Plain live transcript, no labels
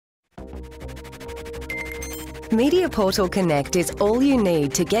Mediaportal Connect is all you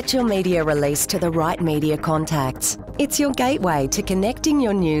need to get your media release to the right media contacts. It's your gateway to connecting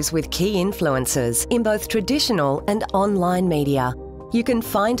your news with key influencers in both traditional and online media. You can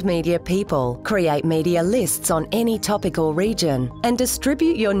find media people, create media lists on any topic or region, and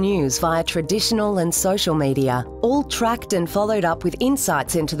distribute your news via traditional and social media, all tracked and followed up with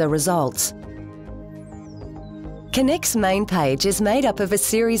insights into the results. Connect's main page is made up of a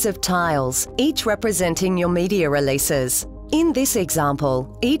series of tiles, each representing your media releases. In this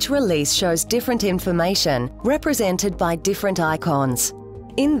example, each release shows different information, represented by different icons.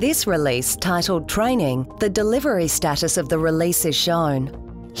 In this release, titled Training, the delivery status of the release is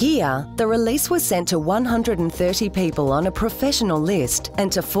shown. Here, the release was sent to 130 people on a professional list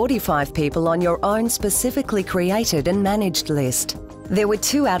and to 45 people on your own specifically created and managed list. There were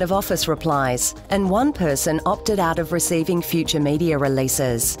 2 out-of-office replies, and 1 person opted out of receiving future media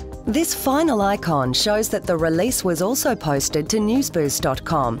releases. This final icon shows that the release was also posted to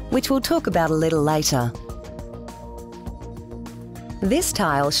newsboost.com, which we'll talk about a little later. This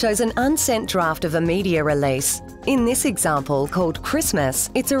tile shows an unsent draft of a media release. In this example, called Christmas,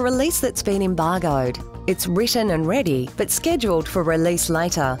 it's a release that's been embargoed. It's written and ready, but scheduled for release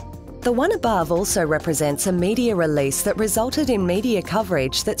later. The one above also represents a media release that resulted in media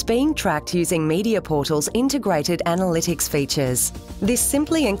coverage that's being tracked using Mediaportal's integrated analytics features. This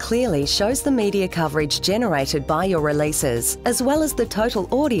simply and clearly shows the media coverage generated by your releases, as well as the total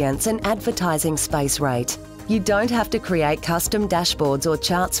audience and advertising space rate. You don't have to create custom dashboards or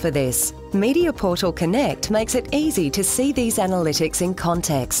charts for this. Mediaportal Connect makes it easy to see these analytics in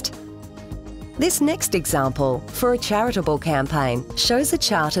context. This next example, for a charitable campaign, shows a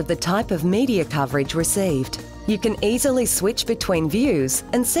chart of the type of media coverage received. You can easily switch between views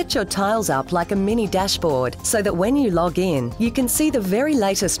and set your tiles up like a mini dashboard so that when you log in, you can see the very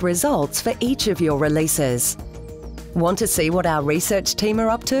latest results for each of your releases. Want to see what our research team are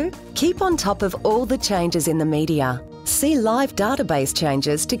up to? Keep on top of all the changes in the media. See live database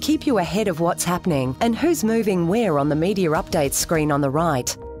changes to keep you ahead of what's happening and who's moving where on the media updates screen on the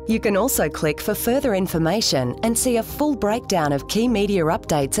right. You can also click for further information and see a full breakdown of key media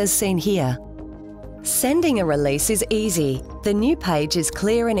updates as seen here. Sending a release is easy. The new page is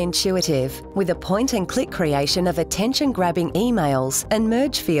clear and intuitive, with a point-and-click creation of attention-grabbing emails and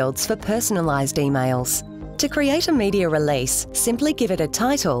merge fields for personalised emails. To create a media release, simply give it a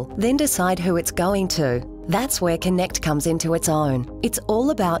title, then decide who it's going to. That's where Connect comes into its own. It's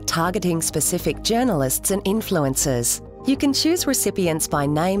all about targeting specific journalists and influencers. You can choose recipients by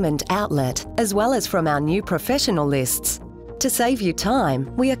name and outlet, as well as from our new professional lists. To save you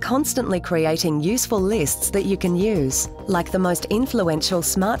time, we are constantly creating useful lists that you can use, like the most influential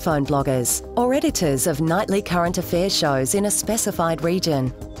smartphone bloggers or editors of nightly current affairs shows in a specified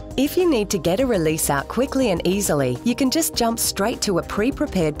region. If you need to get a release out quickly and easily, you can just jump straight to a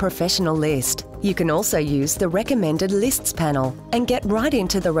pre-prepared professional list. You can also use the Recommended Lists panel and get right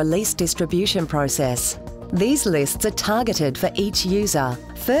into the release distribution process. These lists are targeted for each user,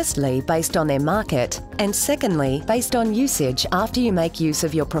 firstly based on their market, and secondly based on usage after you make use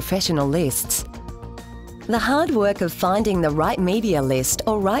of your professional lists. The hard work of finding the right media list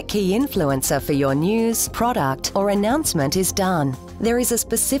or right key influencer for your news, product, or announcement is done. There is a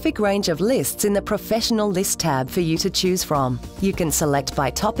specific range of lists in the Professional List tab for you to choose from. You can select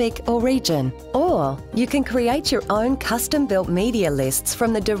by topic or region, or you can create your own custom-built media lists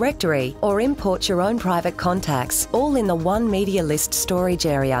from the directory or import your own private contacts, all in the one media list storage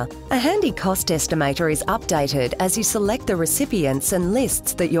area. A handy cost estimator is updated as you select the recipients and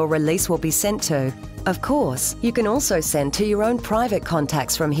lists that your release will be sent to. Of course, you can also send to your own private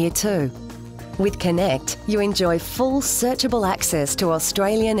contacts from here too. With Connect, you enjoy full searchable access to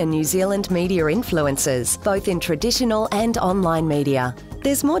Australian and New Zealand media influencers, both in traditional and online media.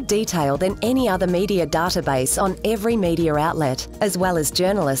 There's more detail than any other media database on every media outlet, as well as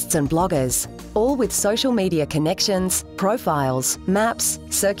journalists and bloggers, all with social media connections, profiles, maps,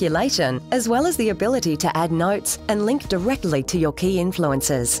 circulation, as well as the ability to add notes and link directly to your key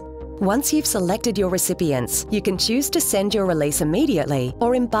influencers. Once you've selected your recipients, you can choose to send your release immediately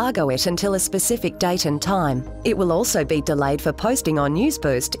or embargo it until a specific date and time. It will also be delayed for posting on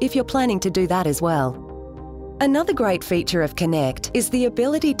Newsboost if you're planning to do that as well. Another great feature of Connect is the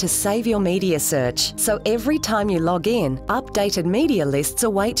ability to save your media search, so every time you log in, updated media lists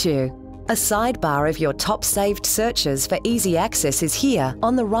await you. A sidebar of your top saved searches for easy access is here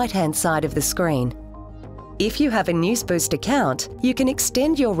on the right-hand side of the screen. If you have a Newsboost account, you can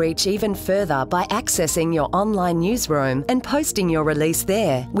extend your reach even further by accessing your online newsroom and posting your release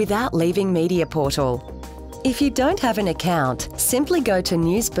there without leaving Mediaportal. If you don't have an account, simply go to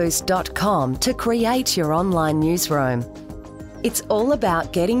newsboost.com to create your online newsroom. It's all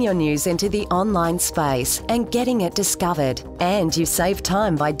about getting your news into the online space and getting it discovered, and you save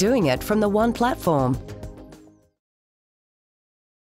time by doing it from the one platform.